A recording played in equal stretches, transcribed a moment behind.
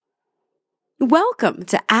Welcome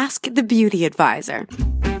to Ask the Beauty Advisor,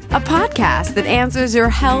 a podcast that answers your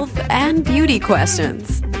health and beauty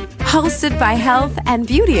questions. Hosted by health and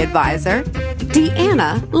beauty advisor,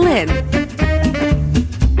 Deanna Lynn.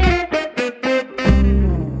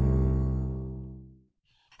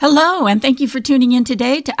 Hello, and thank you for tuning in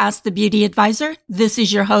today to Ask the Beauty Advisor. This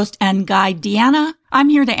is your host and guide, Deanna. I'm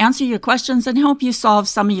here to answer your questions and help you solve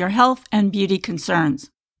some of your health and beauty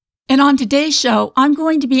concerns. And on today's show, I'm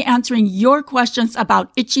going to be answering your questions about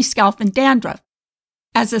itchy scalp and dandruff.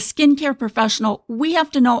 As a skincare professional, we have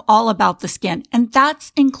to know all about the skin, and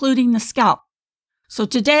that's including the scalp. So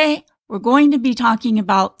today, we're going to be talking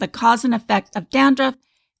about the cause and effect of dandruff,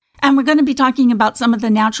 and we're going to be talking about some of the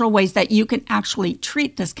natural ways that you can actually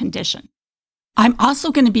treat this condition. I'm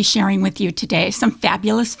also going to be sharing with you today some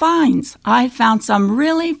fabulous finds. I found some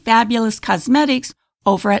really fabulous cosmetics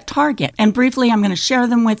over at Target. And briefly, I'm going to share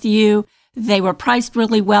them with you. They were priced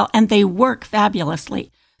really well and they work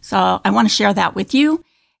fabulously. So I want to share that with you.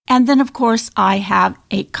 And then, of course, I have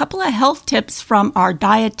a couple of health tips from our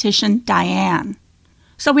dietitian, Diane.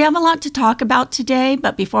 So we have a lot to talk about today,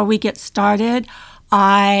 but before we get started,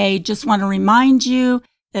 I just want to remind you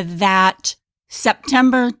that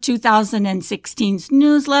September 2016's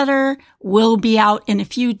newsletter will be out in a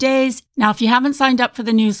few days. Now, if you haven't signed up for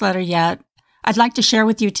the newsletter yet, I'd like to share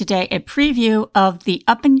with you today a preview of the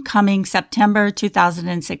up-and-coming September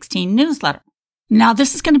 2016 newsletter. Now,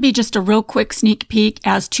 this is going to be just a real quick sneak peek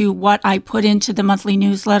as to what I put into the monthly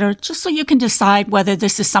newsletter, just so you can decide whether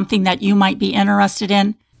this is something that you might be interested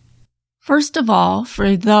in. First of all,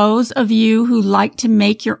 for those of you who like to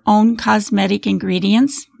make your own cosmetic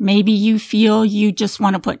ingredients, maybe you feel you just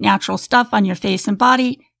want to put natural stuff on your face and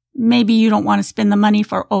body, maybe you don't want to spend the money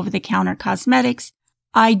for over-the-counter cosmetics,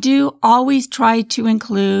 I do always try to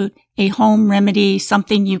include a home remedy,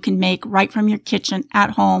 something you can make right from your kitchen at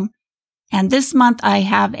home. And this month I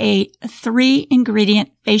have a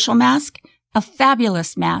 3-ingredient facial mask, a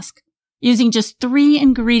fabulous mask, using just 3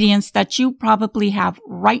 ingredients that you probably have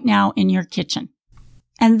right now in your kitchen.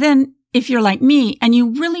 And then if you're like me and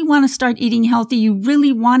you really want to start eating healthy, you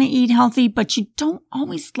really want to eat healthy, but you don't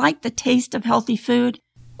always like the taste of healthy food,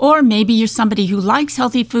 or maybe you're somebody who likes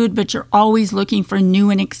healthy food, but you're always looking for new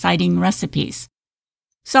and exciting recipes.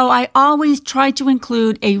 So I always try to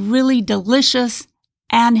include a really delicious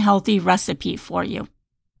and healthy recipe for you.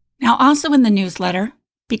 Now, also in the newsletter,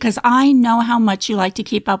 because I know how much you like to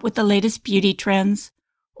keep up with the latest beauty trends,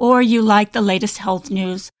 or you like the latest health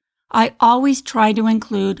news, I always try to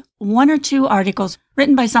include 1 or 2 articles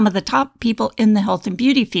written by some of the top people in the health and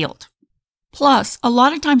beauty field. Plus, a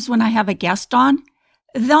lot of times when I have a guest on,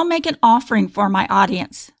 they'll make an offering for my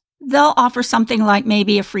audience. They'll offer something like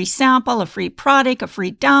maybe a free sample, a free product, a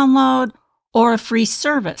free download, or a free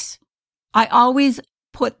service. I always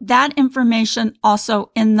put that information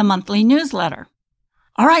also in the monthly newsletter.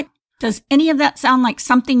 All right, does any of that sound like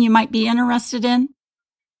something you might be interested in?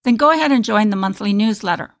 Then go ahead and join the monthly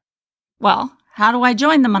newsletter. Well, how do I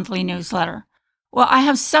join the monthly newsletter? Well, I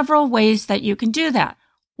have several ways that you can do that.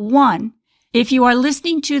 1, if you are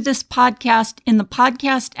listening to this podcast in the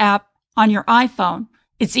podcast app on your iPhone,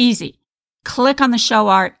 it's easy. Click on the show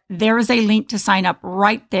art. There is a link to sign up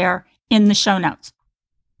right there in the show notes.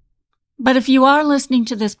 But if you are listening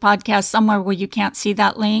to this podcast somewhere where you can't see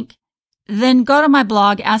that link, then go to my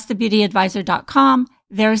blog, askthebeautyadvisor.com.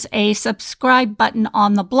 There's a subscribe button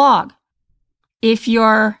on the blog. If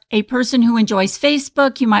you're a person who enjoys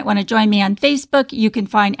Facebook, you might want to join me on Facebook. You can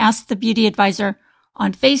find Ask the Beauty Advisor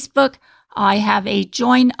on Facebook. I have a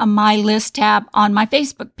Join My List tab on my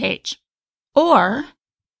Facebook page. Or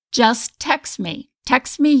just text me.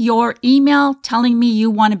 Text me your email telling me you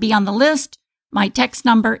want to be on the list. My text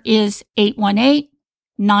number is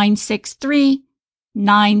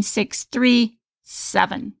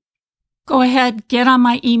 818-963-9637. Go ahead, get on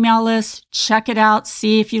my email list, check it out,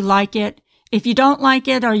 see if you like it. If you don't like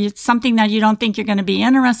it or it's something that you don't think you're going to be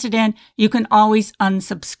interested in, you can always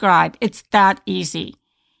unsubscribe. It's that easy.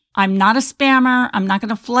 I'm not a spammer. I'm not going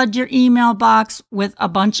to flood your email box with a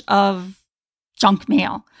bunch of junk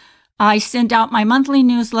mail. I send out my monthly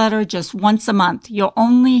newsletter just once a month. You'll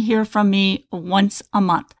only hear from me once a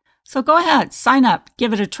month. So go ahead, sign up,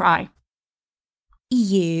 give it a try.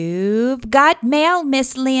 You've got mail,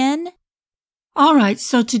 Miss Lynn. All right,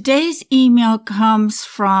 so today's email comes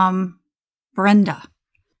from Brenda.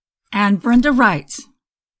 And Brenda writes,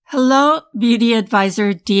 "Hello, Beauty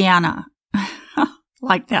Advisor Deanna."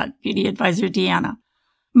 Like that, Beauty Advisor Deanna.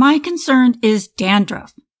 "My concern is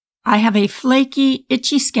dandruff. I have a flaky,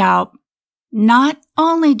 itchy scalp. Not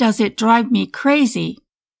only does it drive me crazy,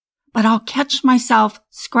 but I'll catch myself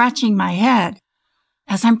scratching my head.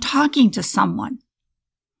 as I'm talking to someone.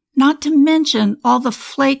 Not to mention all the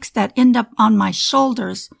flakes that end up on my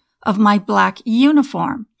shoulders of my black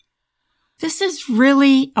uniform. This is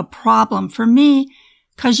really a problem for me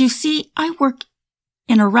because you see, I work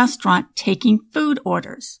in a restaurant taking food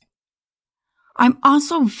orders. I'm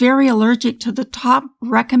also very allergic to the top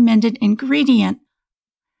recommended ingredient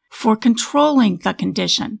for controlling the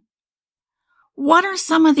condition. What are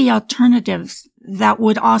some of the alternatives that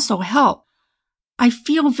would also help? I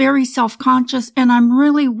feel very self-conscious and I'm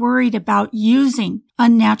really worried about using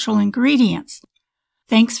unnatural ingredients.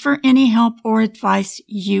 Thanks for any help or advice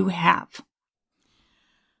you have.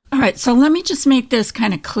 All right, so let me just make this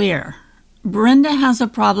kind of clear. Brenda has a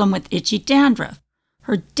problem with itchy dandruff.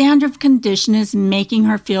 Her dandruff condition is making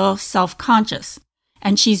her feel self-conscious,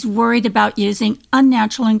 and she's worried about using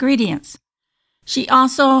unnatural ingredients. She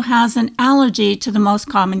also has an allergy to the most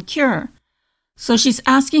common cure, so she's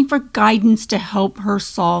asking for guidance to help her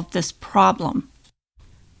solve this problem.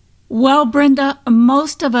 Well, Brenda,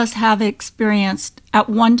 most of us have experienced, at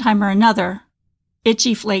one time or another,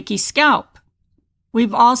 itchy, flaky scalp.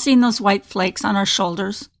 We've all seen those white flakes on our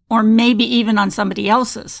shoulders, or maybe even on somebody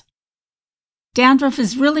else's. Dandruff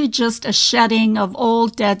is really just a shedding of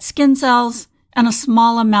old dead skin cells, and a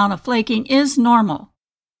small amount of flaking is normal.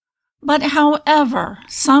 But however,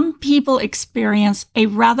 some people experience a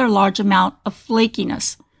rather large amount of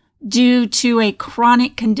flakiness due to a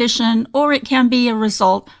chronic condition, or it can be a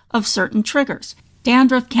result of certain triggers.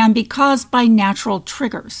 Dandruff can be caused by natural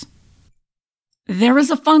triggers. There is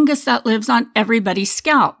a fungus that lives on everybody's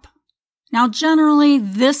scalp. Now, generally,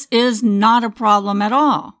 this is not a problem at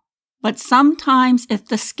all. But sometimes if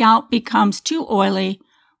the scalp becomes too oily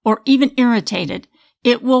or even irritated,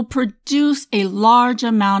 it will produce a large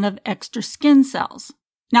amount of extra skin cells.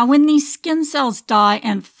 Now, when these skin cells die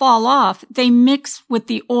and fall off, they mix with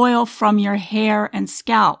the oil from your hair and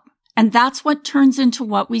scalp. And that's what turns into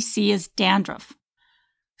what we see as dandruff.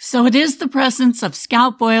 So it is the presence of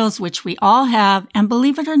scalp oils, which we all have, and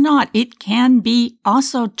believe it or not, it can be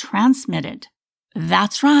also transmitted.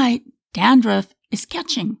 That's right, dandruff is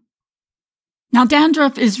catching. Now,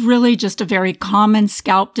 dandruff is really just a very common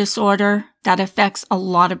scalp disorder that affects a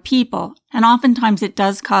lot of people, and oftentimes it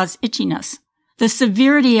does cause itchiness. The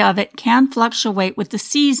severity of it can fluctuate with the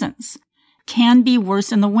seasons, can be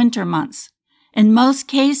worse in the winter months. In most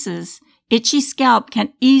cases, itchy scalp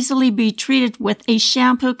can easily be treated with a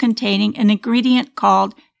shampoo containing an ingredient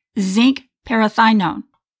called zinc parathione.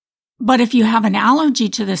 But if you have an allergy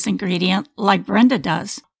to this ingredient, like Brenda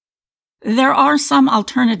does, there are some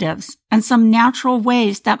alternatives and some natural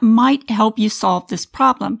ways that might help you solve this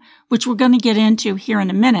problem, which we're going to get into here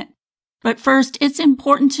in a minute. But first, it's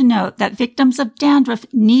important to note that victims of dandruff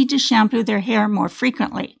need to shampoo their hair more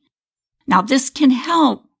frequently. Now, this can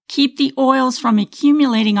help keep the oils from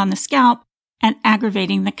accumulating on the scalp and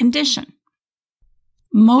aggravating the condition.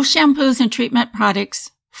 Most shampoos and treatment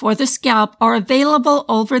products for the scalp are available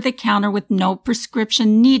over the counter with no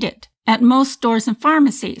prescription needed at most stores and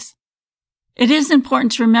pharmacies. It is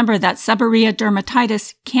important to remember that seborrheic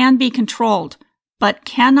dermatitis can be controlled, but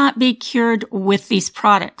cannot be cured with these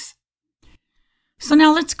products. So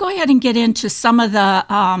now let's go ahead and get into some of the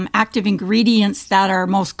active ingredients that are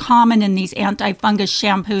most common in these antifungus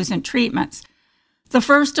shampoos and treatments. The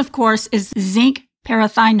first, of course, is zinc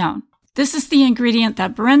parathione. This is the ingredient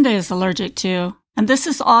that Brenda is allergic to, and this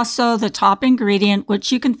is also the top ingredient,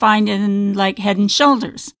 which you can find in like Head and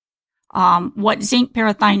Shoulders. What zinc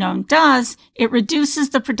parathione does, it reduces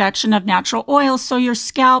the production of natural oils so your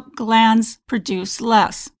scalp glands produce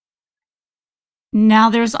less. Now,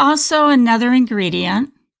 there's also another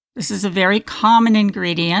ingredient. This is a very common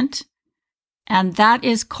ingredient, and that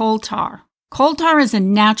is coal tar. Coal tar is a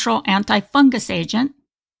natural antifungus agent,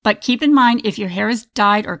 but keep in mind if your hair is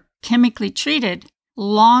dyed or chemically treated,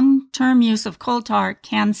 long-term use of coal tar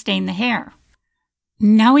can stain the hair.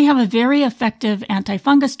 Now we have a very effective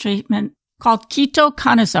antifungus treatment called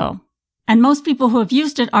ketoconazole, and most people who have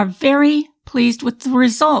used it are very pleased with the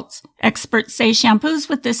results. Experts say shampoos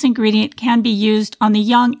with this ingredient can be used on the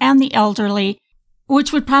young and the elderly,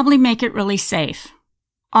 which would probably make it really safe.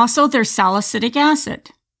 Also, there's salicylic acid.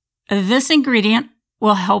 This ingredient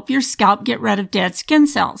will help your scalp get rid of dead skin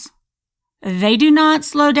cells. They do not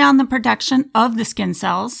slow down the production of the skin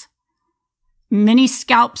cells. Many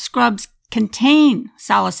scalp scrubs contain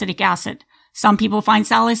salicylic acid. Some people find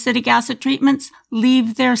salicylic acid treatments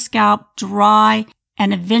leave their scalp dry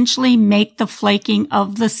and eventually make the flaking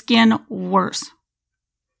of the skin worse.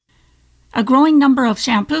 A growing number of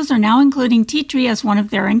shampoos are now including tea tree as one of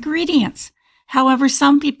their ingredients. However,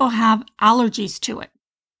 some people have allergies to it.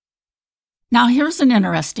 Now, here's an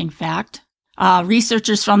interesting fact.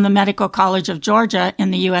 Researchers from the Medical College of Georgia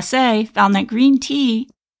in the USA found that green tea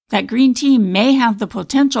may have the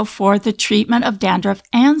potential for the treatment of dandruff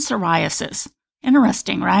and psoriasis.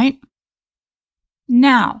 Interesting, right?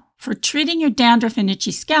 Now, for treating your dandruff and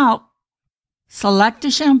itchy scalp, select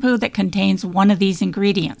a shampoo that contains one of these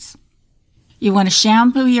ingredients. You want to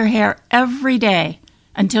shampoo your hair every day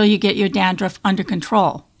until you get your dandruff under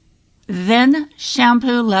control. Then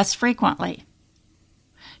shampoo less frequently.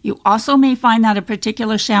 You also may find that a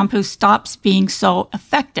particular shampoo stops being so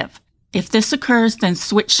effective. If this occurs, then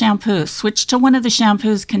switch shampoo. Switch to one of the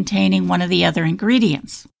shampoos containing one of the other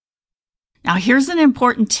ingredients. Now here's an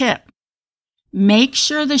important tip. Make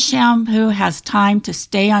sure the shampoo has time to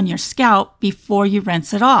stay on your scalp before you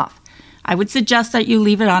rinse it off. I would suggest that you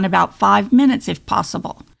leave it on about 5 minutes if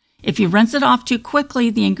possible. If you rinse it off too quickly,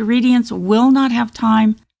 the ingredients will not have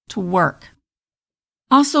time to work.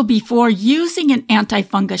 Also, before using an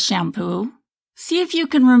antifungus shampoo, see if you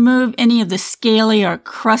can remove any of the scaly or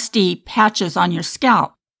crusty patches on your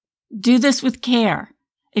scalp. Do this with care.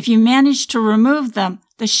 If you manage to remove them,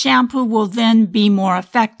 the shampoo will then be more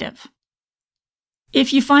effective.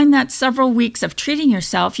 If you find that several weeks of treating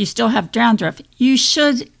yourself you still have dandruff, you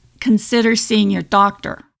should consider seeing your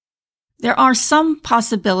doctor. There are some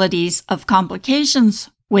possibilities of complications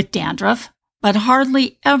with dandruff, but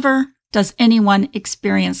hardly ever does anyone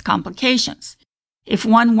experience complications. If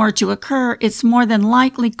one were to occur, it's more than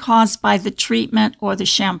likely caused by the treatment or the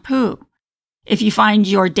shampoo. If you find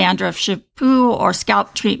your dandruff shampoo or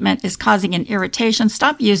scalp treatment is causing an irritation,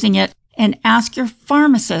 stop using it and ask your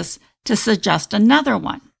pharmacist to suggest another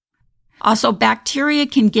one. Also, bacteria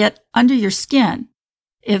can get under your skin.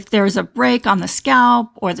 If there's a break on the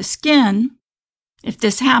scalp or the skin, if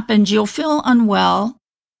this happens, you'll feel unwell,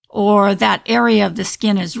 or that area of the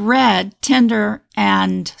skin is red, tender,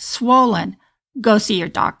 and swollen. Go see your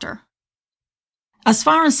doctor. As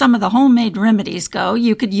far as some of the homemade remedies go,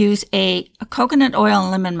 you could use a coconut oil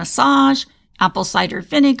and lemon massage, apple cider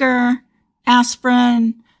vinegar,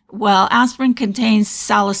 aspirin. Well, aspirin contains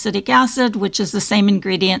salicylic acid, which is the same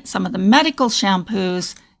ingredient some of the medical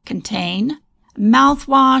shampoos contain,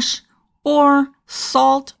 mouthwash, or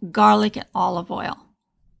salt, garlic, and olive oil.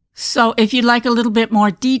 So if you'd like a little bit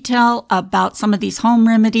more detail about some of these home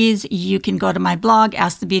remedies, you can go to my blog,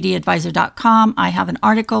 askthebeautyadvisor.com. I have an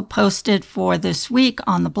article posted for this week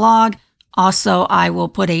on the blog. Also, I will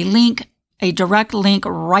put a direct link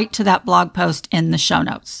right to that blog post in the show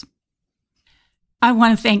notes. I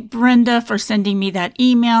want to thank Brenda for sending me that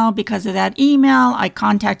email. Because of that email, I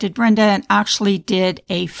contacted Brenda and actually did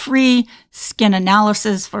a free skin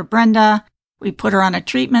analysis for Brenda. We put her on a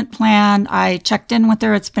treatment plan. I checked in with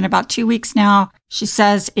her. It's been about 2 weeks now. She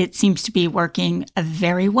says it seems to be working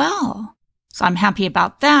very well. So I'm happy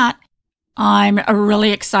about that. I'm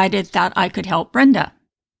really excited that I could help Brenda.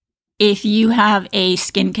 If you have a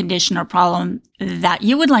skin condition or problem that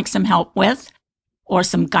you would like some help with or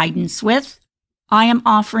some guidance with, I am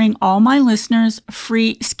offering all my listeners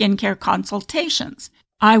free skincare consultations.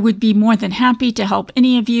 I would be more than happy to help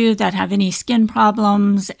any of you that have any skin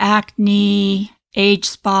problems, acne, age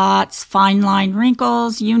spots, fine line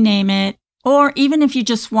wrinkles, you name it. Or even if you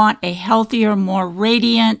just want a healthier, more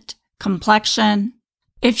radiant complexion.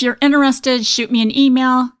 If you're interested, shoot me an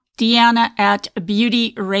email,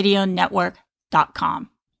 deanna@beautyradionetwork.com.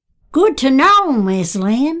 Good to know, Miss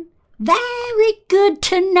Lynn. Very good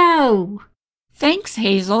to know. Thanks,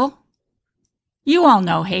 Hazel. You all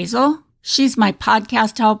know Hazel. She's my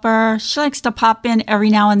podcast helper. She likes to pop in every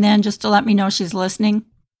now and then just to let me know she's listening.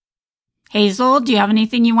 Hazel, do you have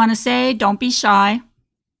anything you want to say? Don't be shy.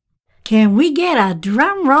 Can we get a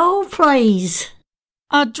drum roll, please?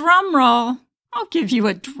 A drum roll? I'll give you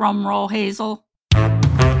a drum roll, Hazel.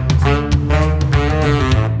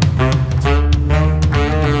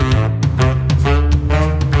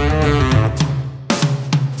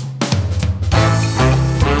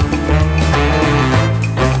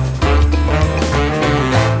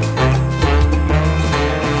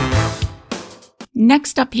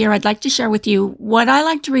 Next up here, I'd like to share with you what I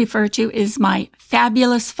like to refer to as my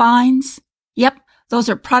fabulous finds. Yep, those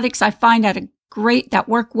are products I find that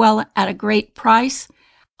work well at a great price.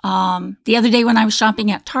 The other day when I was shopping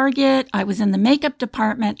at Target, I was in the makeup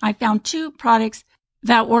department. I found 2 products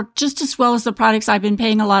that work just as well as the products I've been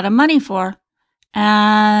paying a lot of money for.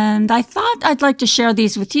 And I thought I'd like to share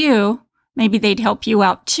these with you. Maybe they'd help you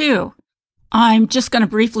out too. I'm just going to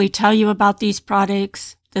briefly tell you about these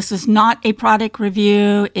products. This is not a product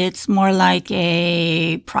review. It's more like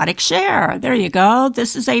a product share. There you go.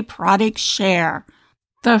 This is a product share.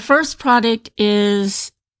 The first product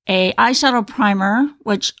is a eyeshadow primer,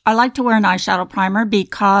 which I like to wear an eyeshadow primer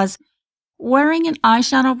because Wearing an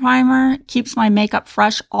eyeshadow primer keeps my makeup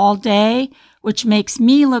fresh all day, which makes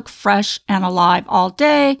me look fresh and alive all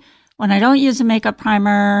day. When I don't use a makeup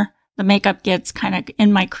primer, the makeup gets kind of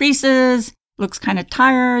in my creases, looks kind of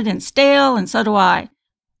tired and stale, and so do I.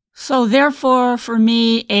 So therefore, for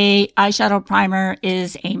me, a eyeshadow primer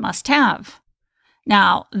is a must-have.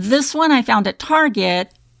 Now, this one I found at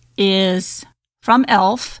Target is from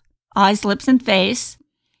e.l.f., Eyes, Lips, and Face.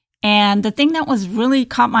 And the thing that was really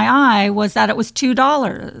caught my eye was that it was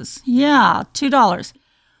 $2. Yeah, $2.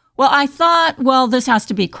 Well, I thought, this has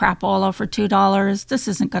to be crapola for $2. This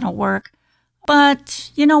isn't going to work.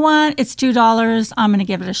 But you know what? It's $2. I'm going to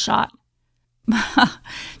give it a shot.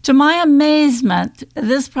 To my amazement,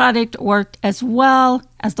 this product worked as well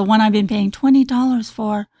as the one I've been paying $20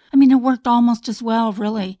 for. I mean, it worked almost as well,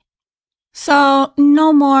 really. So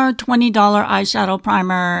no more $20 eyeshadow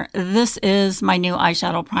primer. This is my new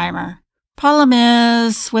eyeshadow primer. Problem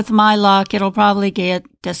is, with my luck, it'll probably get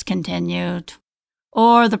discontinued.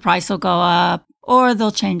 Or the price will go up. Or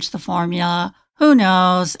they'll change the formula. Who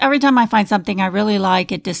knows? Every time I find something I really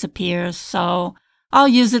like, it disappears. So I'll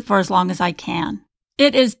use it for as long as I can.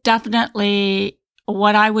 It is definitely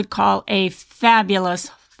what I would call a fabulous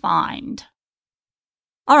find.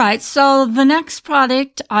 All right, so the next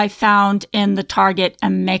product I found in the Target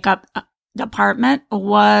and makeup department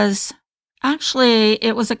was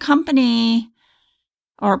it was a company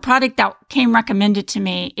or a product that came recommended to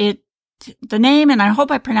me. The name, and I hope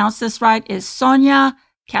I pronounced this right, is Sonia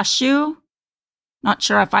Cashew. Not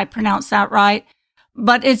sure if I pronounced that right,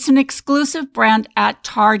 but it's an exclusive brand at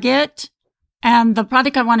Target. And the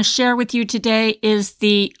product I want to share with you today is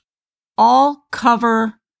the All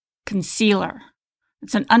Cover Concealer.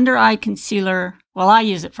 It's an under-eye concealer. Well, I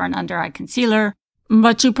use it for an under-eye concealer,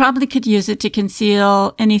 but you probably could use it to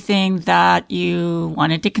conceal anything that you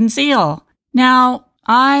wanted to conceal. Now,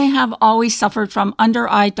 I have always suffered from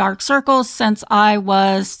under-eye dark circles since I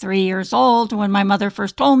was 3 years old when my mother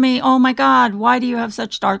first told me, "Oh my God, why do you have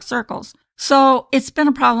such dark circles?" So it's been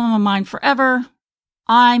a problem of mine forever.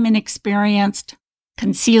 I'm an experienced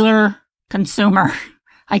concealer consumer,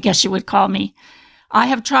 I guess you would call me. I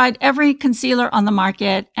have tried every concealer on the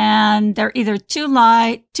market, and they're either too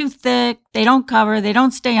light, too thick, they don't cover, they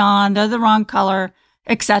don't stay on, they're the wrong color,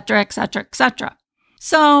 etc., etc., etc.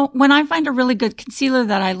 So when I find a really good concealer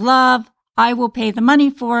that I love, I will pay the money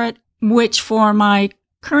for it, which for my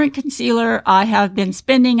current concealer, I have been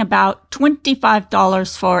spending about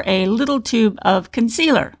 $25 for a little tube of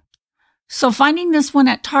concealer. So finding this one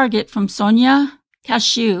at Target from Sonia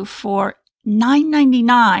Cashew for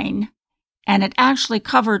 $9.99, and it actually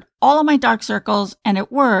covered all of my dark circles and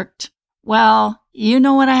it worked, well, you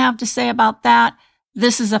know what I have to say about that.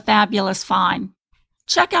 This is a fabulous find.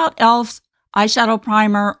 Check out e.l.f.'s eyeshadow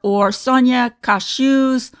primer or Sonia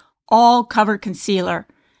Cashew's All Cover Concealer.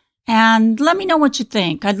 And let me know what you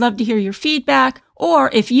think. I'd love to hear your feedback. Or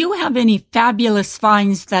if you have any fabulous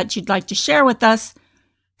finds that you'd like to share with us,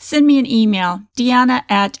 send me an email,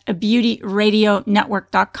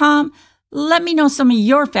 deanna@beautyradionetwork.com. Let me know some of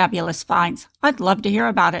your fabulous finds. I'd love to hear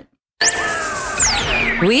about it.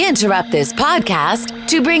 We interrupt this podcast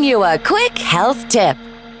to bring you a quick health tip.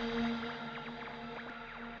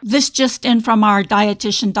 This just in from our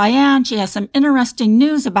dietitian, Diane. She has some interesting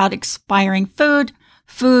news about expiring food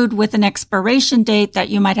with an expiration date that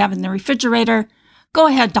you might have in the refrigerator. Go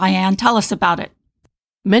ahead, Diane. Tell us about it.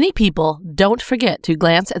 Many people don't forget to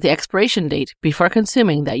glance at the expiration date before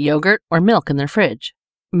consuming that yogurt or milk in their fridge.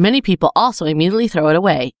 Many people also immediately throw it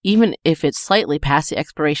away, even if it's slightly past the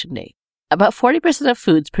expiration date. About 40% of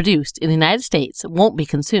foods produced in the United States won't be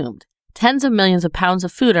consumed. Tens of millions of pounds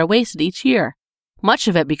of food are wasted each year, much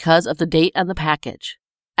of it because of the date on the package.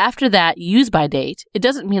 After that use-by date, it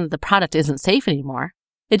doesn't mean that the product isn't safe anymore.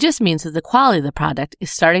 It just means that the quality of the product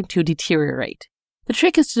is starting to deteriorate. The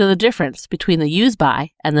trick is to know the difference between the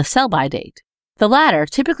use-by and the sell-by date. The latter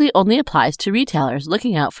typically only applies to retailers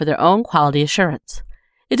looking out for their own quality assurance.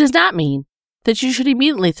 It does not mean that you should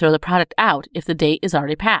immediately throw the product out if the date is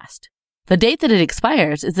already passed. The date that it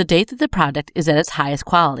expires is the date that the product is at its highest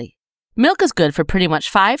quality. Milk is good for pretty much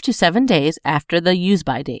 5 to 7 days after the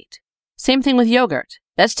use-by date. Same thing with yogurt.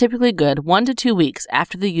 That's typically good 1 to 2 weeks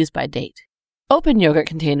after the use-by date. Open yogurt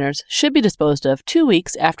containers should be disposed of 2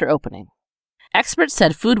 weeks after opening. Experts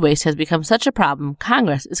said food waste has become such a problem,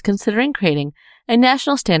 Congress is considering creating a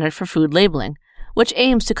national standard for food labeling, which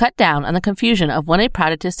aims to cut down on the confusion of when a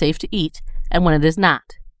product is safe to eat and when it is not.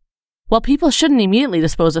 While people shouldn't immediately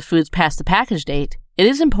dispose of foods past the package date, it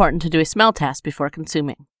is important to do a smell test before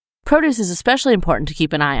consuming. Produce is especially important to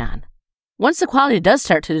keep an eye on. Once the quality does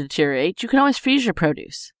start to deteriorate, you can always freeze your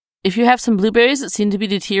produce. If you have some blueberries that seem to be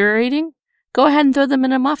deteriorating, Go ahead and throw them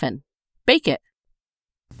in a muffin. Bake it.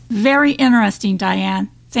 Very interesting,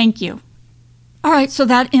 Diane. Thank you. All right, so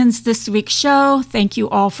that ends this week's show. Thank you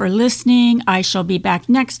all for listening. I shall be back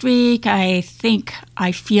next week. I think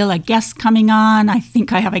I feel a guest coming on. I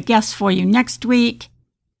think I have a guest for you next week.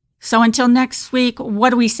 So until next week, what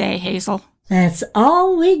do we say, Hazel? That's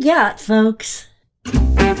all we got, folks.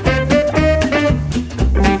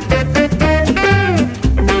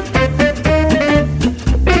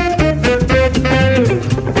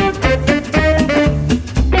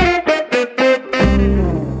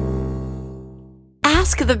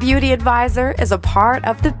 Ask the Beauty Advisor is a part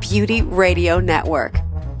of the Beauty Radio Network.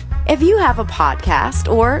 If you have a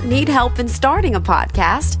podcast or need help in starting a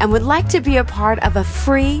podcast and would like to be a part of a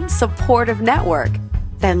free, supportive network,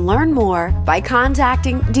 then learn more by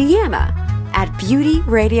contacting Deanna at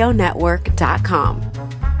beautyradionetwork.com.